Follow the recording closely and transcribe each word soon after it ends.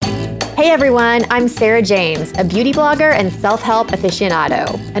Hey everyone, I'm Sarah James, a beauty blogger and self-help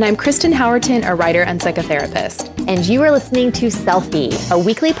aficionado. And I'm Kristen Howerton, a writer and psychotherapist. And you are listening to Selfie, a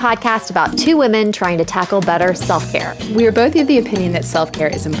weekly podcast about two women trying to tackle better self-care. We are both of the opinion that self-care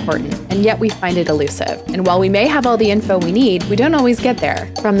is important, and yet we find it elusive. And while we may have all the info we need, we don't always get there.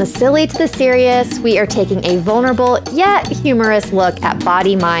 From the silly to the serious, we are taking a vulnerable yet humorous look at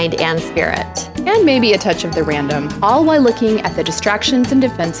body, mind, and spirit. And maybe a touch of the random, all while looking at the distractions and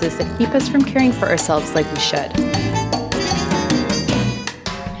defenses that keep us from caring for ourselves like we should.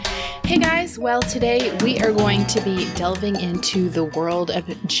 Hey guys, well today we are going to be delving into the world of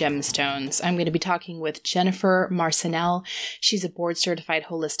gemstones. I'm going to be talking with Jennifer Marcenelle. She's a board-certified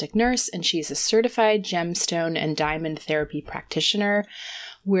holistic nurse and she's a certified gemstone and diamond therapy practitioner.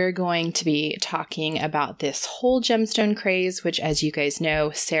 We're going to be talking about this whole gemstone craze, which, as you guys know,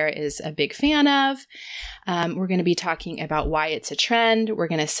 Sarah is a big fan of. We're going to be talking about why it's a trend. We're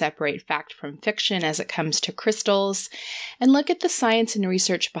going to separate fact from fiction as it comes to crystals and look at the science and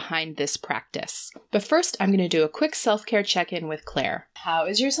research behind this practice. But first, I'm going to do a quick self-care check-in with Claire. How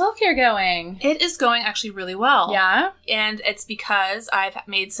is your self-care going? It is going actually really well. Yeah? And it's because I've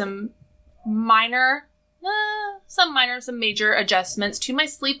made some major adjustments to my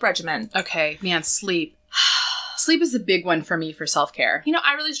sleep regimen. Okay, man, sleep. Sleep is a big one for me for self-care. You know,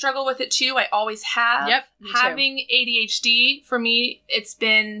 I really struggle with it too. I always have. Yep, me too. Having ADHD, for me, it's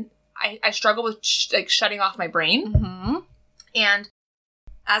been, I struggle with shutting off my brain. Mm-hmm. And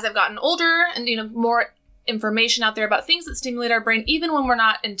as I've gotten older and, more information out there about things that stimulate our brain, even when we're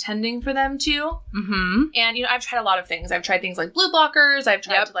not intending for them to. Mm-hmm. And, I've tried a lot of things. I've tried things like blue blockers. I've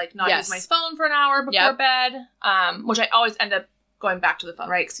tried to not use my phone for an hour before bed, which I always end up going back to the phone,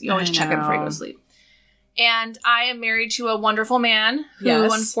 right? Because you always check it before you go to sleep. And I am married to a wonderful man who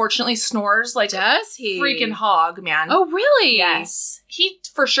unfortunately snores like Does he? Freaking hog, man. Oh, really? Yes. He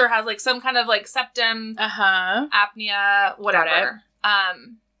for sure has some kind of septum, apnea, whatever.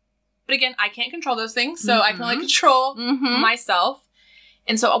 But again, I can't control those things, so I can only control myself.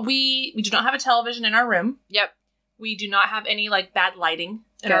 And so we do not have a television in our room. Yep. We do not have any bad lighting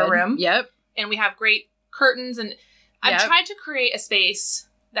in our room. Yep. And we have great curtains, and I've tried to create a space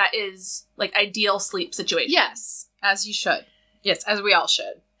that is ideal sleep situation. Yes, as you should. Yes, as we all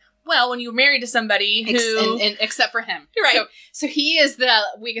should. Well, when you're married to somebody who... except for him. You're right. So he is the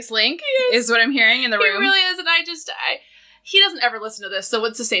weakest link, is what I'm hearing in the room. He really is, and he doesn't ever listen to this, so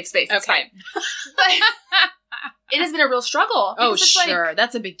it's a safe space. It's fine. But it has been a real struggle. Oh, sure.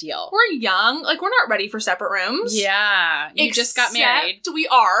 That's a big deal. We're young. We're not ready for separate rooms. Yeah. You just got married. We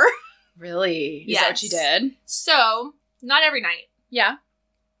are. Really? Is that what you did? So, not every night. Yeah.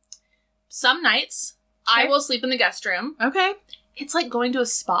 Some nights, I will sleep in the guest room. Okay. It's like going to a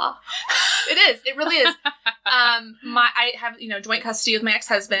spa. It is. It really is. I have, joint custody with my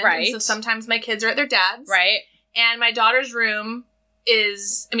ex-husband. Right. And so sometimes my kids are at their dad's. Right. And my daughter's room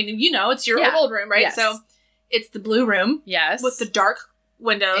is, it's your old room, right? Yes. So it's the blue room. Yes. With the dark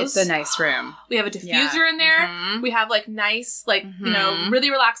windows. It's a nice room. We have a diffuser in there. Mm-hmm. We have nice,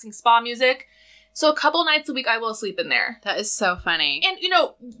 really relaxing spa music. So a couple nights a week I will sleep in there. That is so funny. And,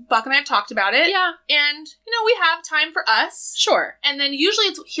 Buck and I have talked about it. Yeah. And, we have time for us. Sure. And then usually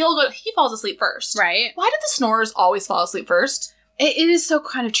he falls asleep first. Right. Why do the snorers always fall asleep first? It is so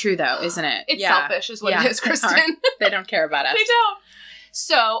kind of true, though, isn't it? It's selfish is what it is, Kristen. They don't care about us. They don't.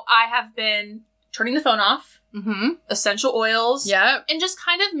 So I have been turning the phone off. Mm-hmm. Essential oils. Yep. And just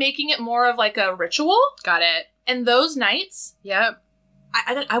kind of making it more of a ritual. Got it. And those nights. Yep.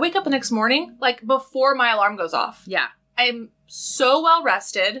 I wake up the next morning, before my alarm goes off. Yeah. I'm so well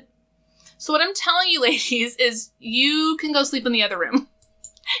rested. So what I'm telling you, ladies, is you can go sleep in the other room.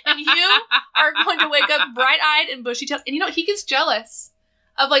 And you are going to wake up bright-eyed and bushy-tailed. And he gets jealous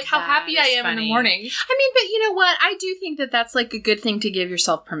of how happy I am in the morning. But you know what? I do think that that's a good thing to give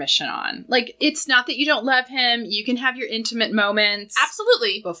yourself permission on. It's not that you don't love him. You can have your intimate moments.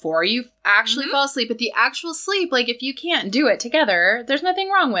 Absolutely. Before you actually fall asleep. But the actual sleep, if you can't do it together, there's nothing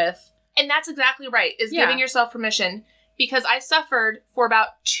wrong with. And that's exactly right, is giving yourself permission. Because I suffered for about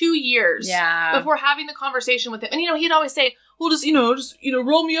 2 years before having the conversation with him. And, he'd always say, well, just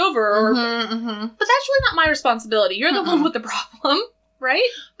roll me over. But that's really not my responsibility. You're the one with the problem, right?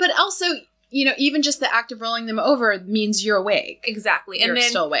 But also, even just the act of rolling them over means you're awake. Exactly. You're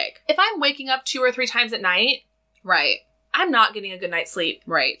still awake. If I'm waking up 2 or 3 times at night, right, I'm not getting a good night's sleep.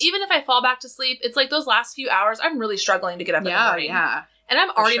 Right. Even if I fall back to sleep, it's those last few hours, I'm really struggling to get up in the morning. Yeah. And I'm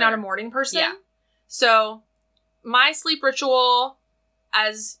already not a morning person. Yeah. So my sleep ritual,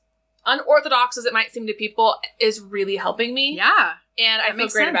 as unorthodox as it might seem to people, is really helping me. Yeah. And I feel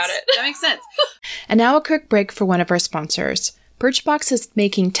great about it. That makes sense. And now a quick break for one of our sponsors. Birchbox is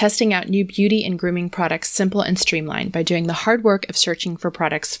making testing out new beauty and grooming products simple and streamlined by doing the hard work of searching for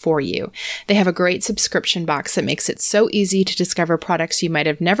products for you. They have a great subscription box that makes it so easy to discover products you might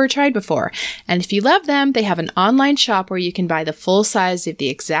have never tried before. And if you love them, they have an online shop where you can buy the full size of the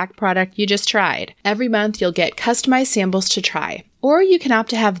exact product you just tried. Every month, you'll get customized samples to try. Or you can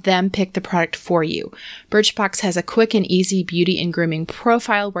opt to have them pick the product for you. Birchbox has a quick and easy beauty and grooming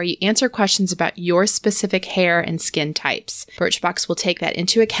profile where you answer questions about your specific hair and skin types. Birchbox will take that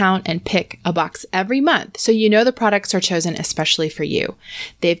into account and pick a box every month, so you know the products are chosen especially for you.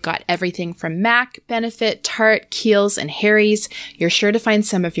 They've got everything from MAC, Benefit, Tarte, Kiehl's, and Harry's. You're sure to find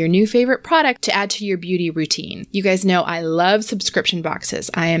some of your new favorite product to add to your beauty routine. You guys know I love subscription boxes.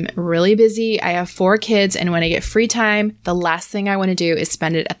 I am really busy. I have 4 kids, and when I get free time, the last thing I want to do is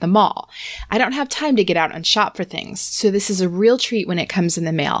spend it at the mall. I don't have time to get out and shop for things, so this is a real treat when it comes in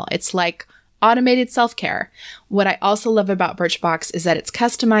the mail. It's like automated self-care. What I also love about Birchbox is that it's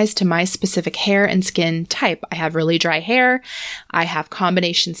customized to my specific hair and skin type. I have really dry hair, I have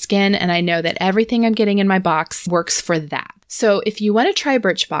combination skin, and I know that everything I'm getting in my box works for that. So if you want to try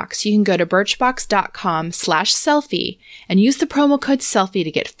Birchbox, you can go to birchbox.com/selfie and use the promo code selfie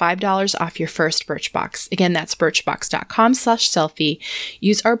to get $5 off your first Birchbox. Again, that's birchbox.com/selfie.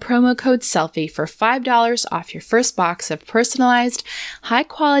 Use our promo code selfie for $5 off your first box of personalized,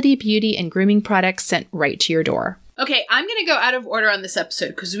 high-quality beauty and grooming products sent right to your door. Okay, I'm going to go out of order on this episode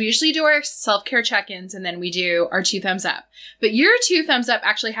because we usually do our self-care check-ins and then we do our 2 thumbs up. But your 2 thumbs up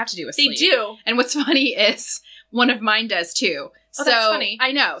actually have to do with sleep. They do. And what's funny is one of mine does too. Oh, that's funny.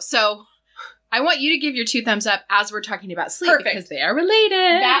 I know. So I want you to give your 2 thumbs up as we're talking about sleep. Perfect. Because they are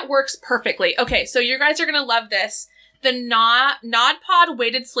related. That works perfectly. Okay, so you guys are going to love this. The Nod Pod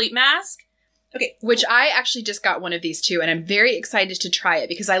weighted sleep mask. Okay, which I actually just got one of these too, and I'm very excited to try it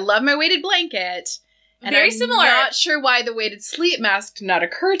because I love my weighted blanket. And Very similar. I'm not sure why the weighted sleep mask did not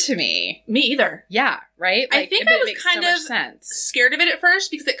occur to me. Me either. Yeah, right? I think I was kind of sense. scared of it at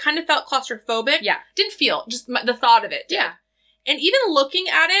first because it kind of felt claustrophobic. Yeah. Didn't feel, just the thought of it did. Yeah. And even looking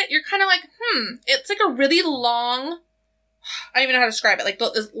at it, you're kind of like, it's like a really long, I don't even know how to describe it. Like,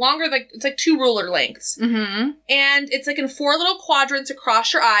 it's longer, like, it's like 2 ruler lengths. Mm-hmm. And it's like in 4 little quadrants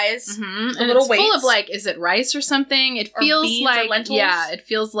across your eyes. Mm-hmm. And little weights. Full of like, is it rice or something? It feels beans like, or lentils. Yeah, it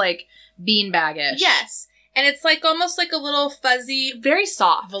feels like beanbag-ish. Yes. And it's like almost like a little fuzzy, very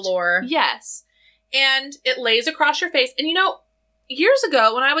soft. Velour. Yes. And it lays across your face. And you know, years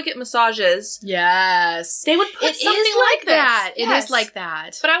ago when I would get massages. Yes. They would put something like that. This. It is like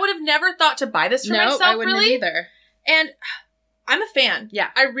that. But I would have never thought to buy this for myself, I wouldn't really. have either. And I'm a fan.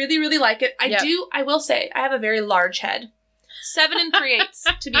 Yeah. I really, really like it. I will say, I have a very large head. 7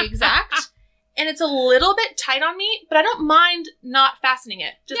 3/8 to be exact. And it's a little bit tight on me, but I don't mind not fastening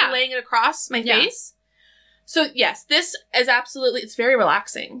it. Just laying it across my face. So yes, this is absolutely, it's very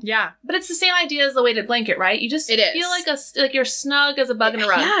relaxing. Yeah. But it's the same idea as the weighted blanket, right? You just feel like you're snug as a bug in a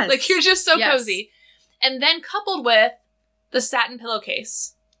rug. Yes. Like you're just so cozy. And then coupled with the satin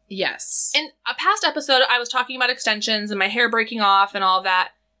pillowcase. Yes. In a past episode, I was talking about extensions and my hair breaking off and all of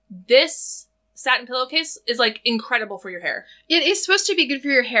that. This satin pillowcase is like incredible for your hair. It is supposed to be good for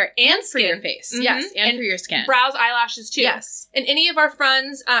your hair and for skin. your face. Mm-hmm. Yes, and for your skin. Brows, eyelashes too. Yes. And any of our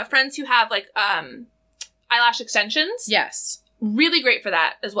friends who have like eyelash extensions. Yes. Really great for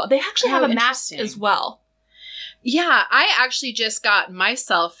that as well. They actually have a mask as well. Yeah, I actually just got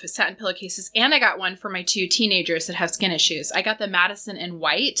myself satin pillowcases, and I got one for my 2 teenagers that have skin issues. I got the Madison in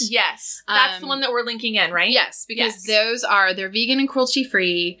white. Yes. That's the one that we're linking in, right? Yes, because they're vegan and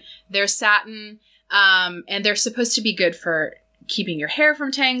cruelty-free, they're satin, and they're supposed to be good for keeping your hair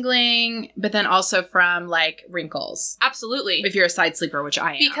from tangling, but then also from, like, wrinkles. Absolutely. If you're a side sleeper, which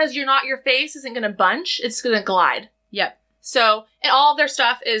I am. Because your face isn't going to bunch, it's going to glide. Yep. So, and all of their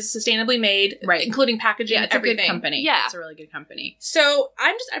stuff is sustainably made, right? Including packaging. Yeah, it's everything. A good company. Yeah, it's a really good company. So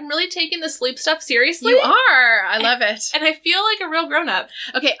I'm really taking the sleep stuff seriously. You are. I love it, and I feel like a real grown up.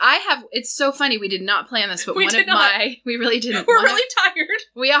 Okay, it's so funny. We did not plan this, but we really didn't. We're really tired.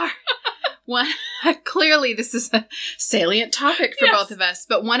 We are. Clearly, this is a salient topic for both of us.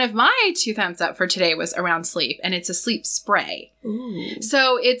 But one of my 2 thumbs up for today was around sleep, and it's a sleep spray. Ooh.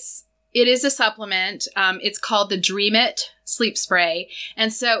 So it is a supplement. It's called the Dream It Sleep Spray.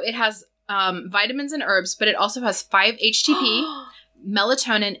 And so it has vitamins and herbs, but it also has 5-HTP,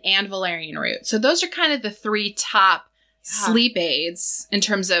 melatonin, and valerian root. So those are kind of the 3 top sleep aids in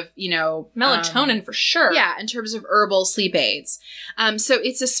terms of, melatonin for sure. Yeah, in terms of herbal sleep aids. So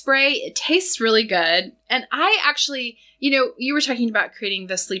it's a spray. It tastes really good. And I actually, you were talking about creating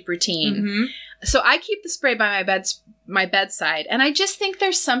the sleep routine. So I keep the spray by my bedside, and I just think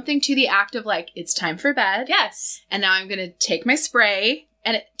there's something to the act of like, it's time for bed. Yes. And now I'm going to take my spray,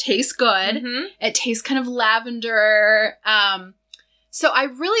 and it tastes good. Mm-hmm. It tastes kind of lavender. So I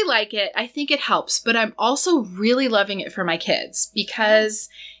really like it. I think it helps, but I'm also really loving it for my kids because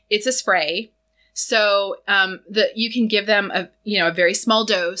it's a spray. So you can give them a very small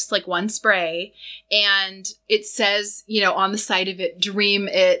dose, like one spray, and it says, on the side of it, dream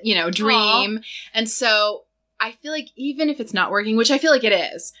it, dream. Aww. And so I feel like even if it's not working, which I feel like it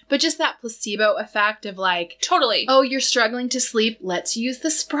is, but just that placebo effect of like, totally. Oh, you're struggling to sleep. Let's use the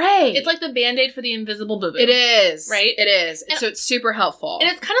spray. It's like the Band-Aid for the invisible boo-boo. It is. Right? It is. And so it's super helpful. And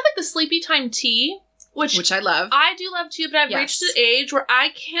it's kind of like the sleepy time tea, which I love. I do love too, but I've reached an age where I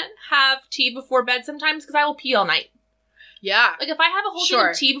can't have tea before bed sometimes because I will pee all night. Yeah. Like if I have a whole thing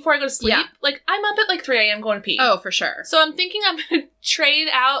of tea before I go to sleep, like I'm up at like 3 a.m. going to pee. Oh, for sure. So I'm thinking I'm going to trade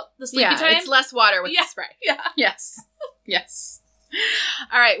out the sleepy time. It's less water with the spray. Yeah. Yes. Yes.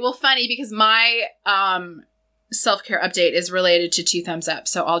 All right. Well, funny because my self-care update is related to 2 Thumbs Up.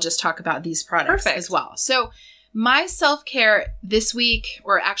 So I'll just talk about these products as well. So my self-care this week,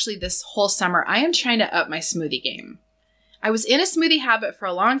 or actually this whole summer, I am trying to up my smoothie game. I was in a smoothie habit for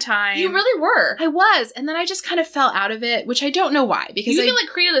a long time. You really were. I was. And then I just kind of fell out of it, which I don't know why. Because you even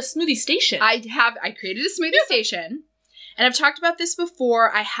created a smoothie station. I created a smoothie station. And I've talked about this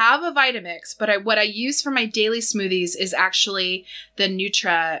before. I have a Vitamix, but what I use for my daily smoothies is actually the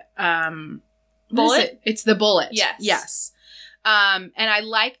Nutra Bullet? It's the Bullet. Yes. Yes. And I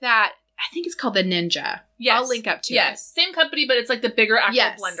like that. I think it's called the Ninja. Yes. I'll link up to it. Yes. Same company, but it's like the bigger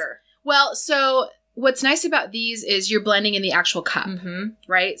actual blender. Well, so what's nice about these is you're blending in the actual cup,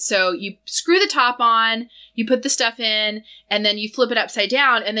 right? So you screw the top on, you put the stuff in, and then you flip it upside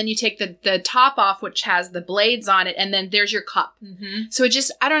down, and then you take the top off, which has the blades on it, and then there's your cup. So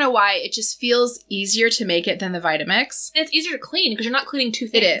I don't know why, it just feels easier to make it than the Vitamix. And it's easier to clean because you're not cleaning 2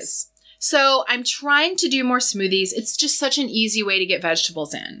 things. It is. So I'm trying to do more smoothies. It's just such an easy way to get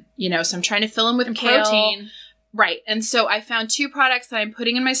vegetables in, so I'm trying to fill them with kale. Protein. Right. And so I found 2 products that I'm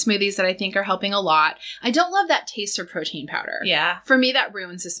putting in my smoothies that I think are helping a lot. I don't love that taste of protein powder. Yeah. For me, that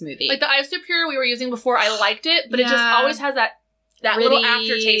ruins a smoothie. Like the Isopure we were using before, I liked it, but it just always has that gritty, little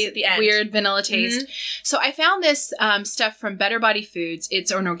aftertaste at the end. Weird vanilla taste. So I found this stuff from Better Body Foods.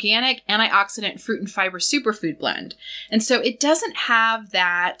 It's an organic antioxidant fruit and fiber superfood blend. And so it doesn't have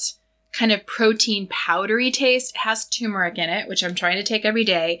that kind of protein powdery taste. It has turmeric in it, which I'm trying to take every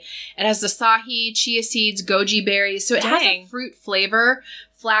day. It has acai, chia seeds, goji berries. So it has a fruit flavor,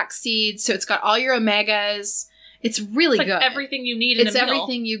 flax seeds. So it's got all your omegas. It's really good. It's everything you need in a meal. It's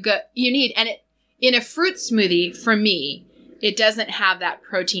everything you need. And in a fruit smoothie, for me, it doesn't have that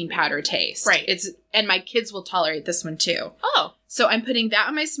protein powder taste. Right. And my kids will tolerate this one too. Oh. So I'm putting that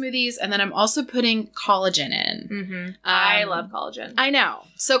in my smoothies, and then I'm also putting collagen in. I love collagen. I know.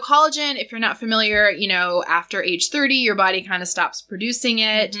 So collagen, if you're not familiar, after age 30, your body kind of stops producing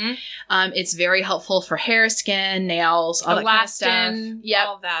it. It's very helpful for hair, skin, nails, all that kind of stuff. Yep.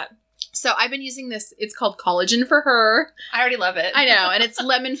 All of that. So I've been using this. It's called Collagen for Her. I already love it. I know. And it's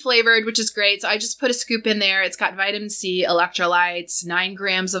lemon flavored, which is great. So I just put a scoop in there. It's got vitamin C, electrolytes, 9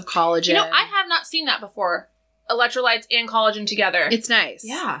 grams of collagen. I have not seen that before. Electrolytes and collagen together. It's nice.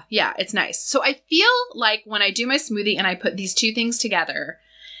 Yeah. Yeah, it's nice. So I feel like when I do my smoothie and I put these 2 things together,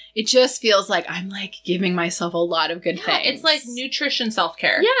 it just feels like I'm like giving myself a lot of good things. It's like nutrition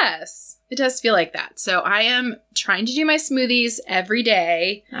self-care. Yes. It does feel like that. So I am trying to do my smoothies every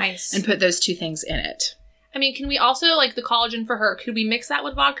day. Nice. And put those 2 things in it. I mean, can we also, like the collagen for her, could we mix that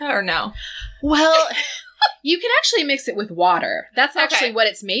with vodka or no? Well, you can actually mix it with water. That's actually what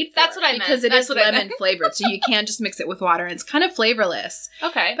it's made for. That's what I meant. Because it is lemon flavored. So you can just mix it with water. And it's kind of flavorless.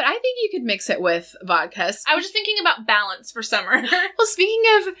 Okay. But I think you could mix it with vodka. I was just thinking about balance for summer. Well, speaking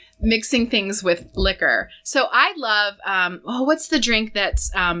of mixing things with liquor. So I love, what's the drink that's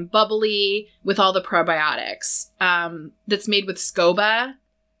bubbly with all the probiotics? That's made with SCOBA?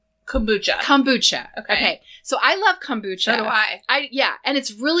 Kombucha. Okay. So I love kombucha. So do I. And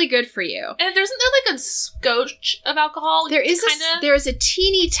it's really good for you. And isn't there like a scotch of alcohol? There is a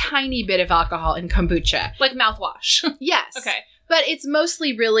teeny tiny bit of alcohol in kombucha. Like mouthwash. Yes. Okay. But it's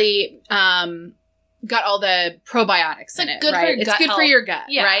mostly really got all the probiotics in it, right? It's good for your gut,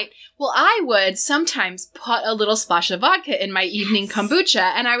 right? Well, I would sometimes put a little splash of vodka in my evening kombucha,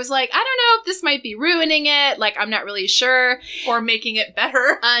 and I was like, I don't know if this might be ruining it. Like, I'm not really sure. Or making it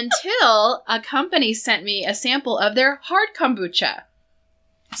better. Until a company sent me a sample of their hard kombucha.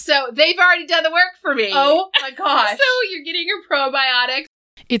 So they've already done the work for me. Oh my gosh. So you're getting your probiotics.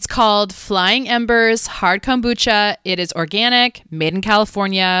 It's called Flying Embers Hard Kombucha. It is organic, made in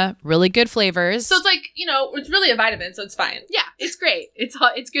California, really good flavors. So it's like, it's really a vitamin, so it's fine. Yeah, it's great.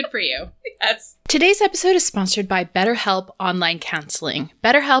 It's good for you. Yes. Today's episode is sponsored by BetterHelp Online Counseling.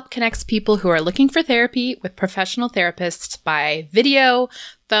 BetterHelp connects people who are looking for therapy with professional therapists by video,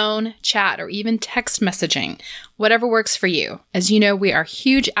 phone, chat, or even text messaging. Whatever works for you. As you know, we are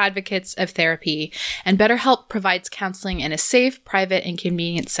huge advocates of therapy, and BetterHelp provides counseling in a safe, private, and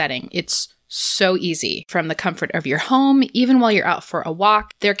convenient setting. It's so easy. From the comfort of your home, even while you're out for a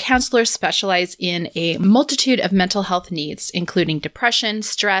walk, their counselors specialize in a multitude of mental health needs, including depression,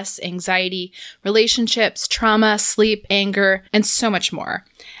 stress, anxiety, relationships, trauma, sleep, anger, and so much more.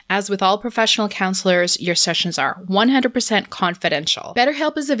 As with all professional counselors, your sessions are 100% confidential.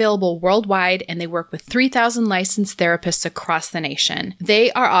 BetterHelp is available worldwide, and they work with 3,000 licensed therapists across the nation.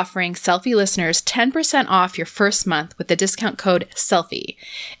 They are offering Selfie listeners 10% off your first month with the discount code SELFIE.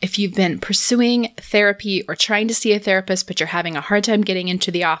 If you've been pursuing therapy or trying to see a therapist, but you're having a hard time getting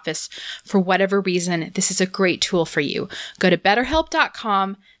into the office for whatever reason, this is a great tool for you. Go to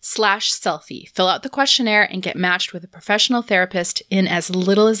betterhelp.com/selfie. Fill out the questionnaire and get matched with a professional therapist in as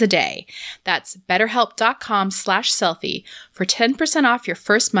little as a day. That's betterhelp.com/selfie for 10% off your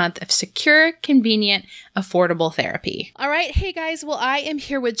first month of secure, convenient, affordable therapy. All right. Hey guys. Well, I am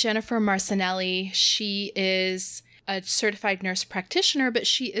here with Jennifer Marcenelle. She is a certified nurse practitioner, but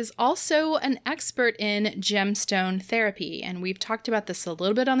she is also an expert in gemstone therapy. And we've talked about this a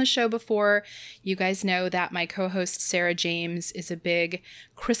little bit on the show before. You guys know that my co-host Sarah James is a big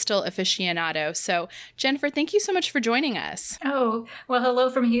crystal aficionado. So Jennifer, thank you so much for joining us. Oh, well, hello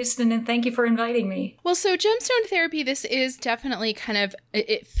from Houston, and thank you for inviting me. Well, so gemstone therapy, this is definitely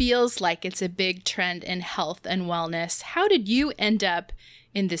it feels like it's a big trend in health and wellness. How did you end up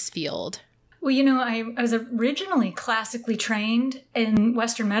in this field? Well, I was originally classically trained in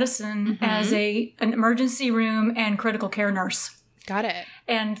Western medicine as an emergency room and critical care nurse. Got it.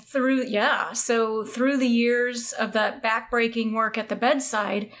 And through the years of that backbreaking work at the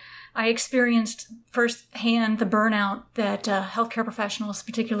bedside, I experienced firsthand the burnout that healthcare professionals,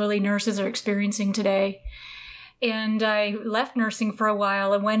 particularly nurses, are experiencing today. And I left nursing for a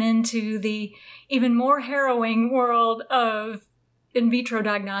while and went into the even more harrowing world of in vitro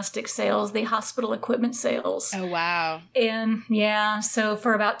diagnostic sales, the hospital equipment sales. Oh, wow. And so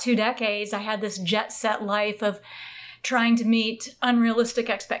for about 2 decades, I had this jet set life of trying to meet unrealistic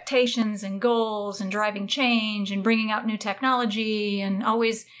expectations and goals and driving change and bringing out new technology and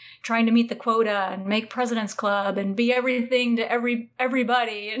always trying to meet the quota and make President's Club and be everything to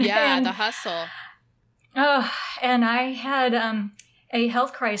everybody. The hustle. Oh, and I had a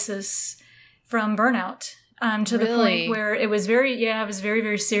health crisis from burnout. To the point where it was very,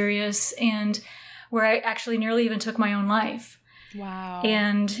 very serious, and where I actually nearly even took my own life. Wow.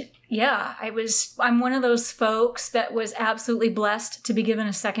 And I'm one of those folks that was absolutely blessed to be given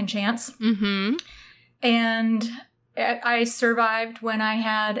a second chance. Mm-hmm. And I survived when I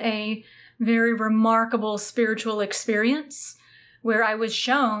had a very remarkable spiritual experience where I was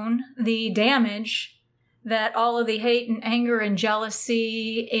shown the damage that all of the hate and anger and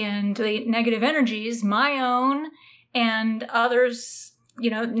jealousy and the negative energies, my own and others,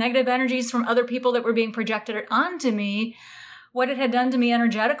 negative energies from other people that were being projected onto me, what it had done to me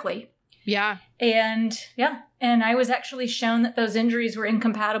energetically. Yeah. And I was actually shown that those injuries were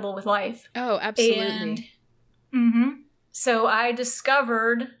incompatible with life. Oh, absolutely. And, so I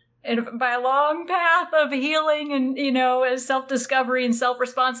discovered, by a long path of healing and, self-discovery and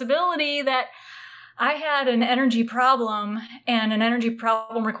self-responsibility, that I had an energy problem, and an energy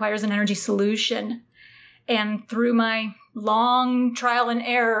problem requires an energy solution. And through my long trial and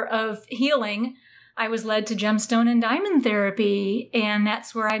error of healing, I was led to gemstone and diamond therapy. And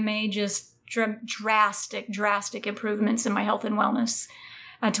that's where I made just drastic improvements in my health and wellness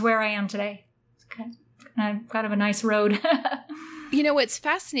to where I am today. Okay. Kind of a nice road. What's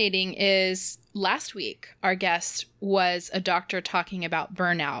fascinating is last week, our guest was a doctor talking about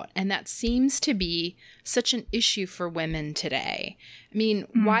burnout, and that seems to be such an issue for women today. I mean,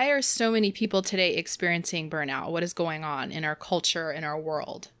 why are so many people today experiencing burnout? What is going on in our culture, in our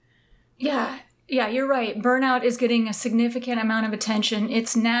world? Yeah, you're right. Burnout is getting a significant amount of attention.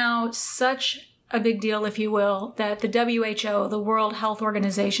 It's now such a big deal, if you will, that the WHO, the World Health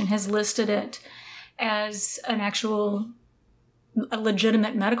Organization, has listed it as a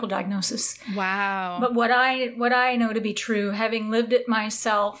legitimate medical diagnosis. Wow. But what I know to be true, having lived it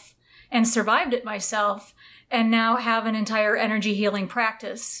myself and survived it myself, and now have an entire energy healing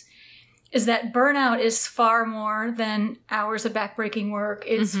practice, is that burnout is far more than hours of backbreaking work.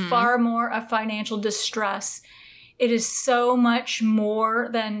 It's far more of financial distress. it is so much more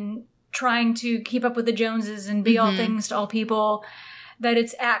than trying to keep up with the Joneses and be all things to all people, that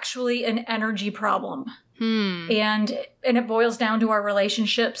it's actually an energy problem. And it boils down to our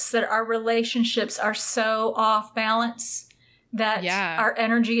relationships, that our relationships are so off balance that our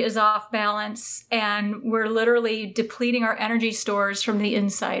energy is off balance, and we're literally depleting our energy stores from the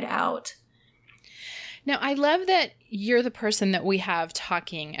inside out. Now, I love that you're the person that we have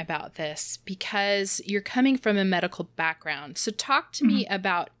talking about this, because you're coming from a medical background. So talk to me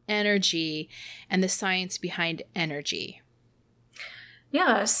about energy and the science behind energy.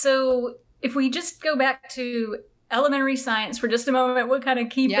 Yeah, so if we just go back to elementary science for just a moment, we'll kind of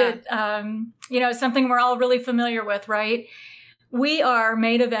keep it, something we're all really familiar with, right? We are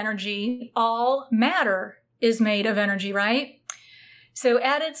made of energy. All matter is made of energy, right? So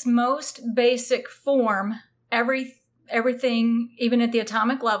at its most basic form, everything, even at the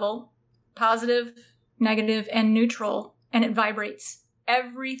atomic level, positive, negative, and neutral, and it vibrates.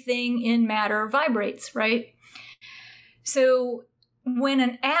 Everything in matter vibrates, right? So when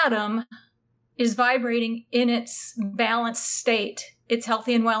an atom is vibrating in its balanced state, it's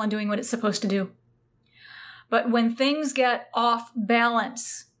healthy and well and doing what it's supposed to do. But when things get off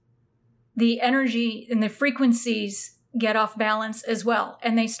balance, the energy and the frequencies get off balance as well,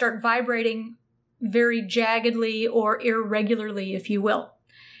 and they start vibrating very jaggedly or irregularly, if you will.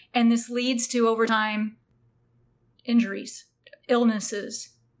 And this leads to, over time, injuries,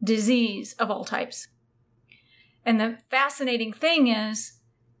 illnesses, disease of all types. And the fascinating thing is,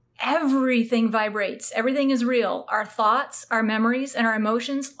 everything vibrates. Everything is real. Our thoughts, our memories, and our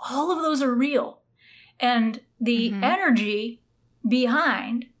emotions, all of those are real. And the energy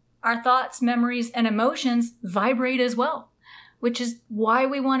behind our thoughts, memories, and emotions vibrate as well, which is why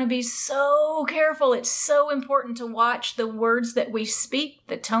we want to be so careful. It's so important to watch the words that we speak,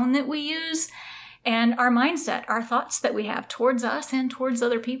 the tone that we use, and our mindset, our thoughts that we have towards us and towards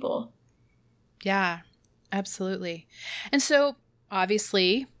other people. Yeah, absolutely. And so,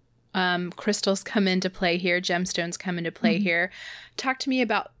 obviously, crystals come into play here. Gemstones come into play here. Talk to me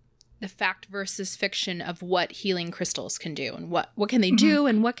about the fact versus fiction of what healing crystals can do, and what can they do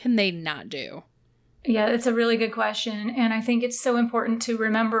and what can they not do? Yeah, it's a really good question. And I think it's so important to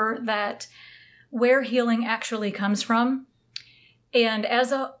remember that where healing actually comes from. And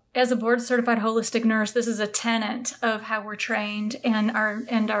as a board certified holistic nurse, this is a tenet of how we're trained, and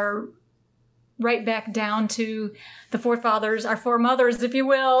our right back down to the forefathers, our foremothers, if you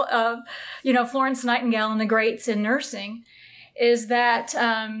will, of, Florence Nightingale and the greats in nursing, is that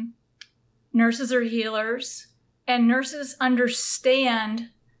nurses are healers, and nurses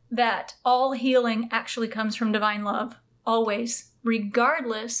understand that all healing actually comes from divine love, always,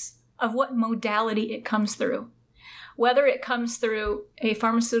 regardless of what modality it comes through. Whether it comes through a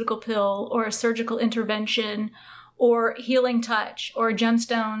pharmaceutical pill or a surgical intervention or healing touch or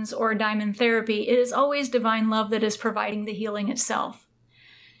gemstones or diamond therapy, it is always divine love that is providing the healing itself.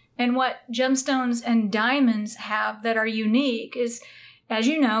 And what gemstones and diamonds have that are unique is, as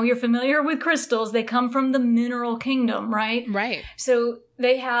you know, you're familiar with crystals. They come from the mineral kingdom, right? Right. So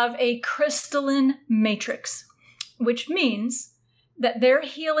they have a crystalline matrix, which means that their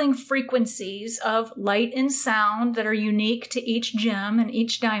healing frequencies of light and sound that are unique to each gem and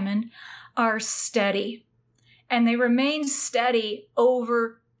each diamond are steady. And they remain steady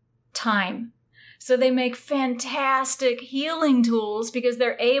over time. So they make fantastic healing tools because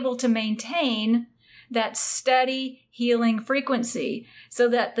they're able to maintain that steady healing frequency so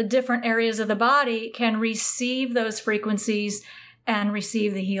that the different areas of the body can receive those frequencies and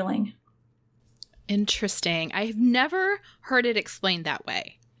receive the healing. Interesting. I've never heard it explained that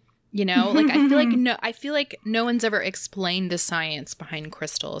way. I feel like no one's ever explained the science behind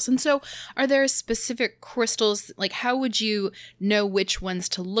crystals. And so are there specific crystals, like how would you know which ones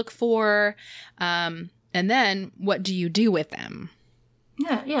to look for? And then what do you do with them?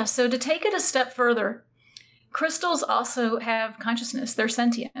 Yeah. So to take it a step further, crystals also have consciousness. They're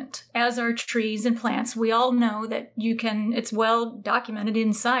sentient, as are trees and plants. We all know that it's well documented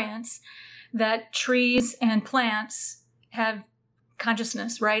in science that trees and plants have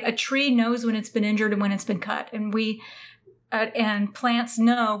consciousness, right? A tree knows when it's been injured and when it's been cut. And plants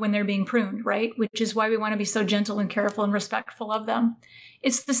know when they're being pruned, right? Which is why we want to be so gentle and careful and respectful of them.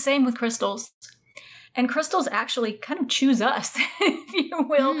 It's the same with crystals. And crystals actually kind of choose us, if you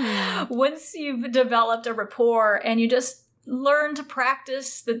will, once you've developed a rapport and you just learn to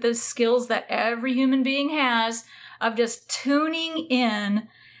practice the skills that every human being has of just tuning in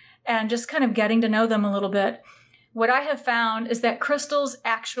and just kind of getting to know them a little bit. What I have found is that crystals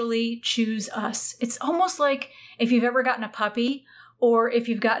actually choose us. It's almost like if you've ever gotten a puppy or if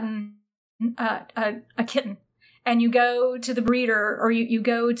you've gotten a kitten. and you go to the breeder, or you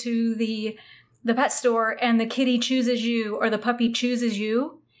go to the pet store and the kitty chooses you or the puppy chooses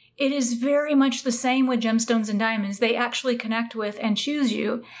you, it is very much the same with gemstones and diamonds. They actually connect with and choose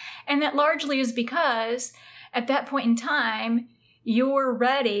you. And that largely is because at that point in time, you're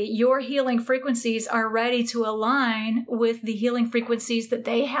ready, your healing frequencies are ready to align with the healing frequencies that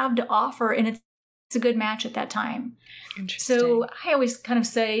they have to offer. And it's a good match at that time. Interesting. So I always kind of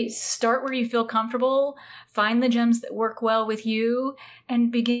say, start where you feel comfortable, find the gems that work well with you,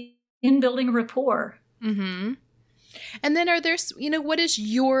 and begin building a rapport. Mm-hmm. And then are there, what does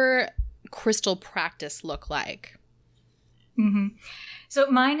your crystal practice look like? Mm-hmm. So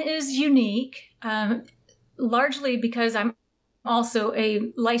mine is unique, largely because I'm also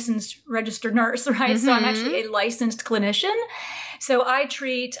a licensed registered nurse, right? Mm-hmm. So I'm actually a licensed clinician. So I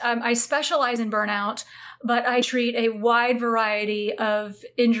treat, I specialize in burnout, but I treat a wide variety of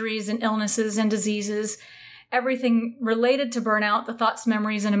injuries and illnesses and diseases, everything related to burnout, the thoughts,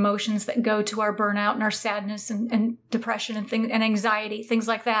 memories, and emotions that go to our burnout and our sadness and depression and anxiety, things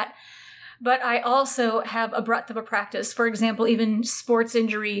like that. But I also have a breadth of a practice, for example, even sports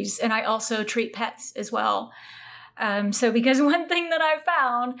injuries, and I also treat pets as well. So because one thing that I've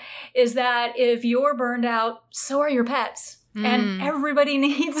found is that if you're burned out, so are your pets. And everybody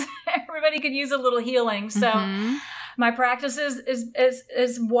could use a little healing. So my practice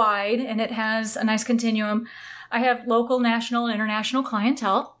is wide, and it has a nice continuum. I have local, national, and international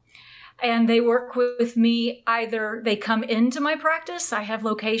clientele, and they work with me. Either they come into my practice. I have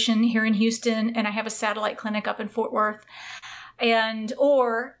location here in Houston, and I have a satellite clinic up in Fort Worth,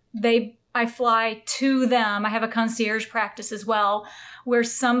 or I fly to them. I have a concierge practice as well, where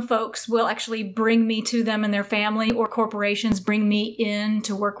some folks will actually bring me to them and their family, or corporations bring me in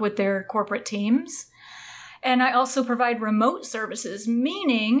to work with their corporate teams. And I also provide remote services,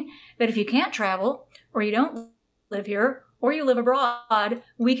 meaning that if you can't travel, or you don't live here, or you live abroad,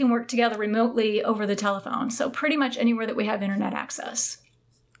 we can work together remotely over the telephone. So pretty much anywhere that we have internet access.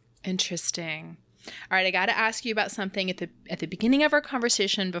 Interesting. All right, I got to ask you about something at the beginning of our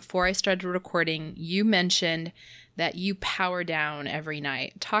conversation. Before I started recording, you mentioned that you power down every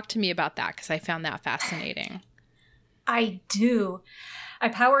night. Talk to me about that, because I found that fascinating. I do. I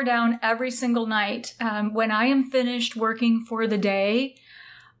power down every single night. When I am finished working for the day,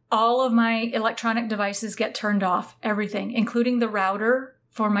 all of my electronic devices get turned off, everything, including the router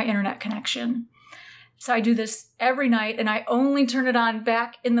for my internet connection. So I do this every night, and I only turn it on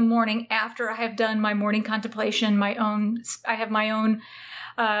back in the morning after I have done my morning contemplation, I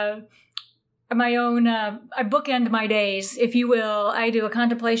bookend my days, if you will. I do a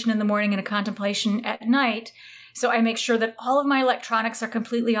contemplation in the morning and a contemplation at night. So I make sure that all of my electronics are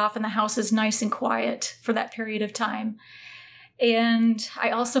completely off and the house is nice and quiet for that period of time. And I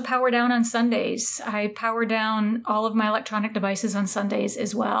also power down on Sundays. I power down all of my electronic devices on Sundays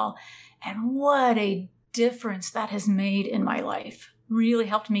as well. And what a difference that has made in my life. Really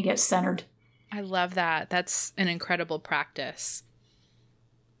helped me get centered. I love that. That's an incredible practice.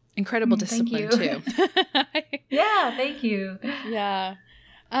 Incredible discipline, too. Yeah, thank you. Yeah.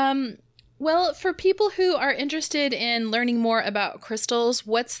 Well, for people who are interested in learning more about crystals,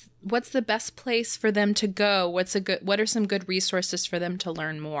 what's the best place for them to go? What are some good resources for them to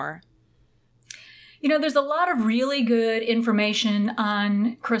learn more? There's a lot of really good information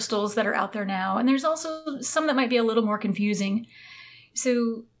on crystals that are out there now, and there's also some that might be a little more confusing.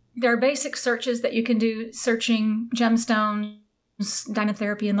 So there are basic searches that you can do, searching gemstones, diamond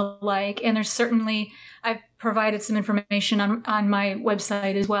therapy, and the like, and there's certainly, I've provided some information on my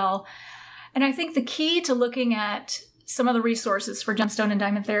website as well. And I think the key to looking at some of the resources for gemstone and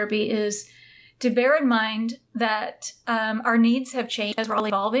diamond therapy is to bear in mind that our needs have changed as we're all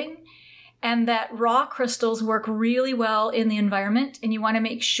evolving, and that raw crystals work really well in the environment, and you want to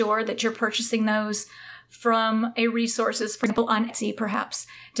make sure that you're purchasing those from a resources, for example, on Etsy, perhaps,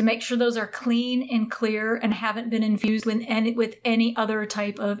 to make sure those are clean and clear and haven't been infused with any other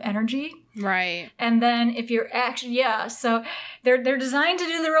type of energy. Right. And then if you're actually, so they're designed to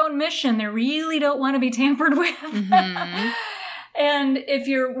do their own mission. They really don't want to be tampered with. Mm-hmm. And if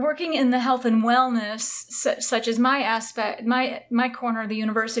you're working in the health and wellness, such as my aspect, my corner of the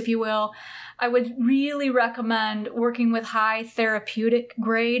universe, if you will, I would really recommend working with high therapeutic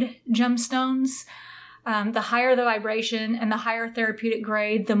grade gemstones. The higher the vibration and the higher therapeutic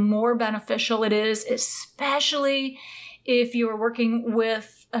grade, the more beneficial it is, especially if you are working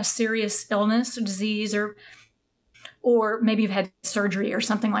with a serious illness or disease, or maybe you've had surgery or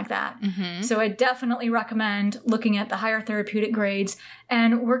something like that. Mm-hmm. So I definitely recommend looking at the higher therapeutic grades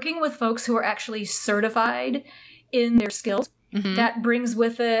and working with folks who are actually certified in their skills. Mm-hmm. That brings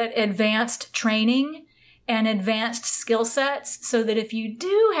with it advanced training and advanced skill sets so that if you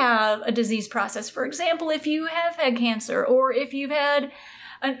do have a disease process, for example, if you have had cancer or if you've had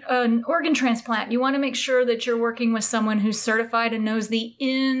an organ transplant, you want to make sure that you're working with someone who's certified and knows the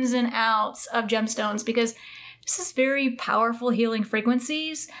ins and outs of gemstones, because this is very powerful healing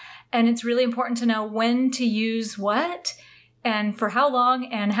frequencies, and it's really important to know when to use what and for how long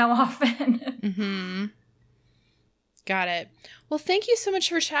and how often. Mm-hmm. Got it. Well, thank you so much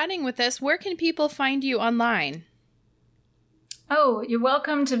for chatting with us. Where can people find you online? Oh, you're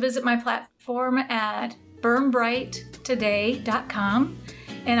welcome to visit my platform at burnbrighttoday.com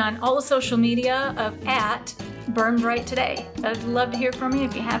and on all the social media of @burnbrighttoday. I'd love to hear from you.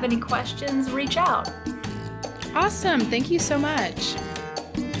 If you have any questions, reach out. Awesome. Thank you so much.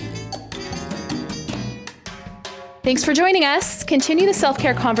 Thanks for joining us. Continue the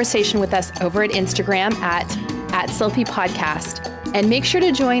self-care conversation with us over at Instagram at Selfie Podcast. And make sure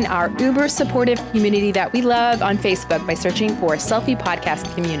to join our uber supportive community that we love on Facebook by searching for Selfie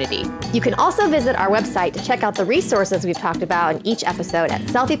Podcast Community. You can also visit our website to check out the resources we've talked about in each episode at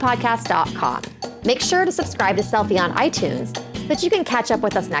selfiepodcast.com. Make sure to subscribe to Selfie on iTunes so that you can catch up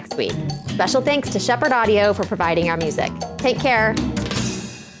with us next week. Special thanks to Shepherd Audio for providing our music. Take care.